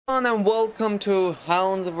And welcome to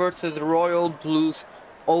Hounds versus Royal Blues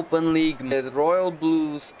Open League with Royal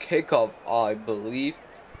Blues kickoff, I believe.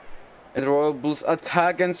 And Royal Blues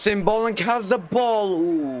attack and Symbolic has the ball.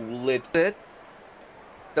 Ooh, lit it.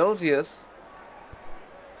 Celsius.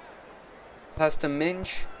 Pass to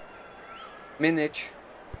Minch. Minich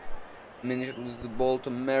loses the ball to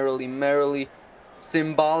Merrily.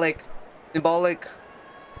 Symbolic.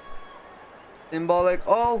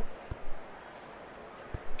 Oh!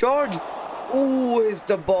 George! Ooh, is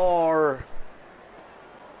the bar.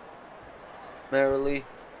 Merrily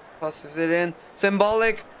passes it in.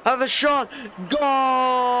 Symbolic has a shot. Goal!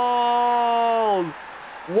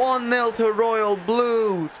 1-0 to Royal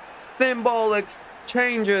Blues. Symbolic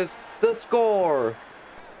changes the score.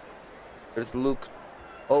 There's Luke.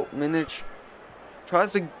 Oh, Minich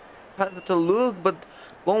tries to pass it to Luke, but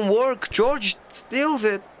won't work. George steals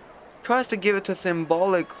it. Tries to give it to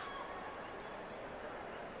Symbolic.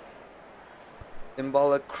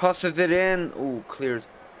 Symbolic crosses it in. Ooh, cleared.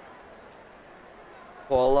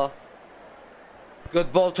 Paula.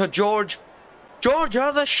 Good ball to George. George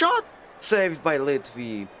has a shot. Saved by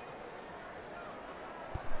Litvi.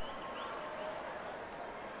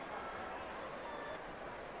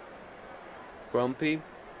 Grumpy.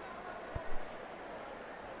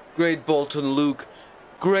 Great ball to Luke.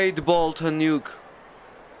 Great ball to Nuke.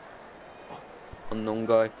 Unknown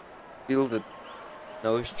guy. Steals it.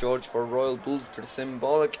 Now it's George for Royal Blues to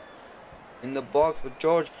Symbolic in the box with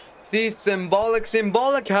George. See Symbolic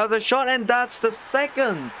has a shot, and that's the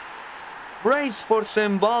second. Brace for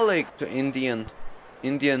Symbolic to Indian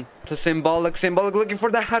to Symbolic looking for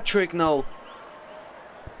the hat-trick now.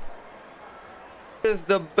 This is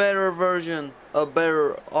the better version, a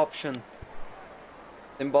better option.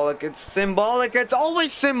 It's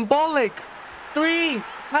always Symbolic. 3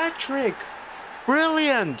 hat-trick.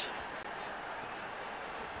 Brilliant.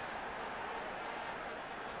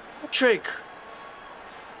 Trick.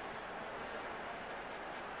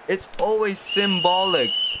 It's always Symbolic.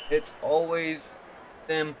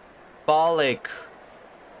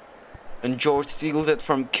 And George steals it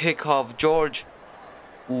from kickoff. George.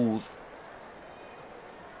 Ooh.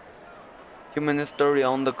 2 minutes 30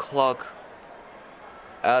 on the clock.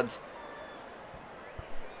 Adds.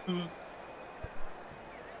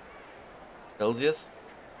 Celsius.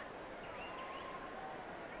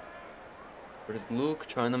 There's Luke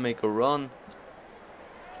trying to make a run.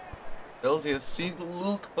 Celsius sees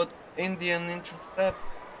Luke, but Indian intercepts.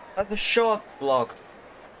 Has a shot blocked.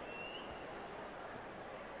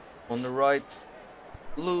 On the right,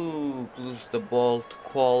 Luke loses the ball to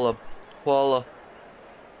Koala.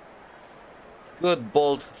 Good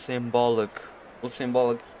ball to Symbolic.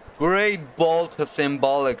 Great ball to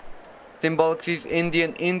Symbolic. Symbolic sees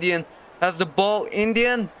Indian has the ball.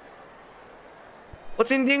 Indian. What's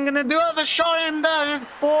Indian gonna do? Has a shot in there. It's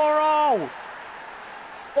 4-0.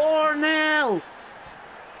 4-0.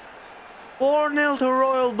 4-0 to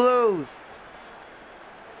Royal Blues.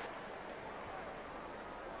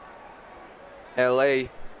 LA.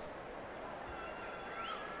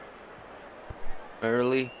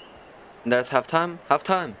 Early. And that's halftime.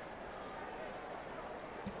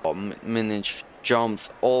 Oh, Minich jumps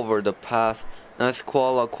over the pass. Nice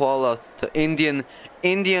Koala to Indian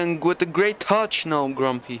with a great touch. No,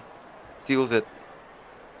 Grumpy steals it.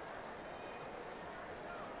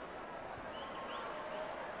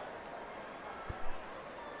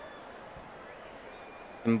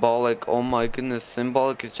 Symbolic, oh my goodness,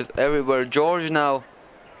 Symbolic is just everywhere. George now.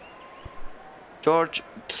 George,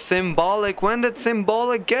 Symbolic. When did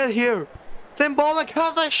Symbolic get here? Symbolic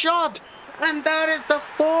has a shot, and that is the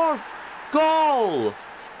 4th goal.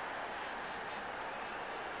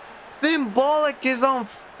 Symbolic is on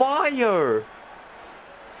fire.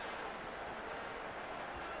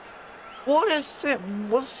 What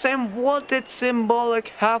did Symbolic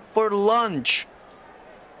have for lunch?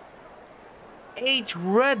 8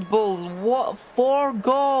 Red Bulls. What? 4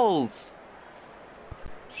 goals.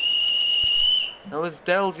 Now it's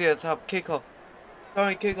Delsia to have kickoff.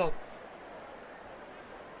 Kickoff.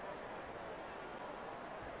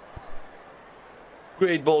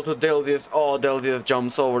 Great ball to Delsius. Oh, Delsius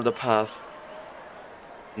jumps over the pass.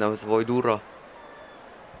 Now it's Voidura.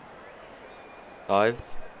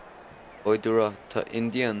 Dives. Voidura to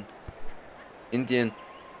Indian.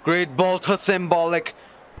 Great ball to Symbolic.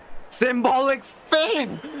 Symbolic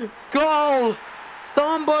fin. Goal.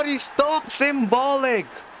 Somebody stop Symbolic.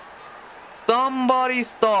 Somebody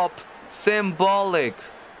stop Symbolic.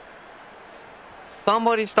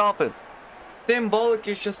 Somebody stop it. Symbolic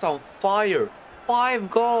is just on fire. 5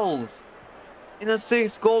 goals in a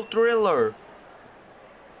 6-goal thriller.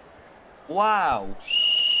 Wow.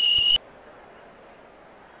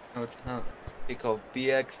 Now it's pick off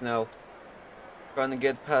BX now. Trying to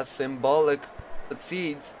get past Symbolic.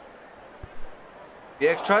 Succeeds.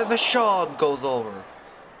 BX tries a shot, goes over.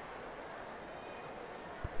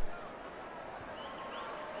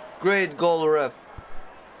 Great goal, ref.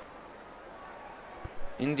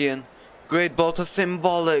 Indian. Great ball to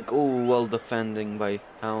Symbolic. Oh, well defending by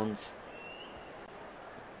Hounds.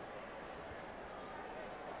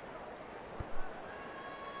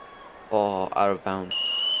 Oh, out of bounds.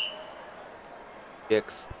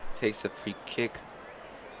 BX takes a free kick.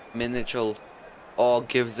 Minichel. Oh,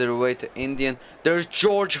 gives it away to Indian. There's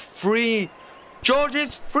George free. George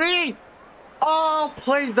is free. Oh,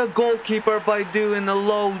 plays the goalkeeper by doing a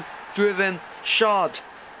low-driven shot.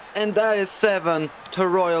 And that is 7 to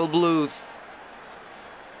Royal Blues.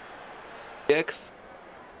 BX.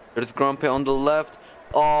 There's Grumpy on the left.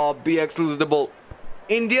 Oh, BX loses the ball.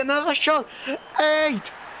 Indian has a shot. 8.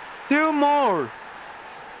 2 more.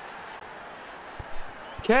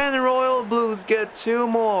 Can Royal Blues get 2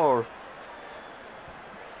 more?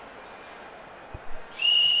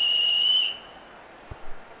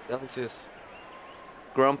 Celsius.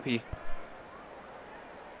 Grumpy.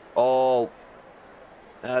 Oh.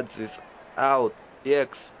 That's is out.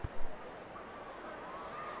 BX.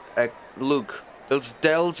 Luke. There's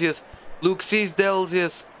Delsius. Luke sees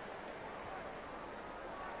Delsius.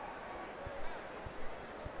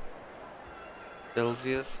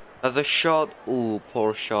 Delsius has a shot. Ooh,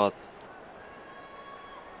 poor shot.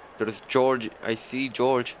 There's George. I see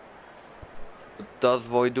George. Does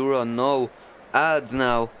Voidura? No. Adds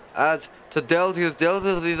now. Adds to Delsius.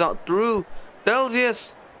 Delsius is not through.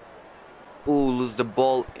 Delsius. Ooh, lose the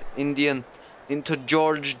ball. Indian into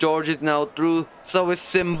George. George is now through. So it's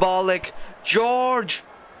Symbolic. George.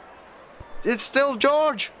 It's still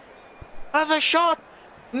George. Has a shot.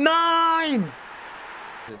 9.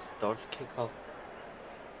 It starts kickoff.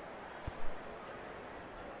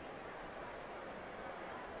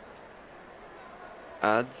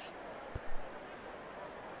 Adds.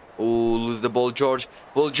 Oh, lose the ball, George.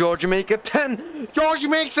 Will George make it 10? George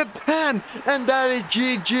makes it 10! And that is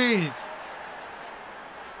GG's.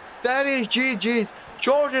 That is GG's.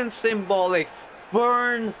 George and Symbolic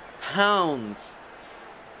burn Hounds.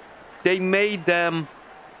 They made them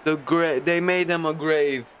a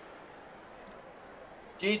grave.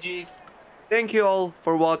 GG's. Thank you all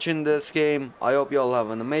for watching this game. I hope you all have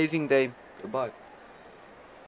an amazing day. Goodbye.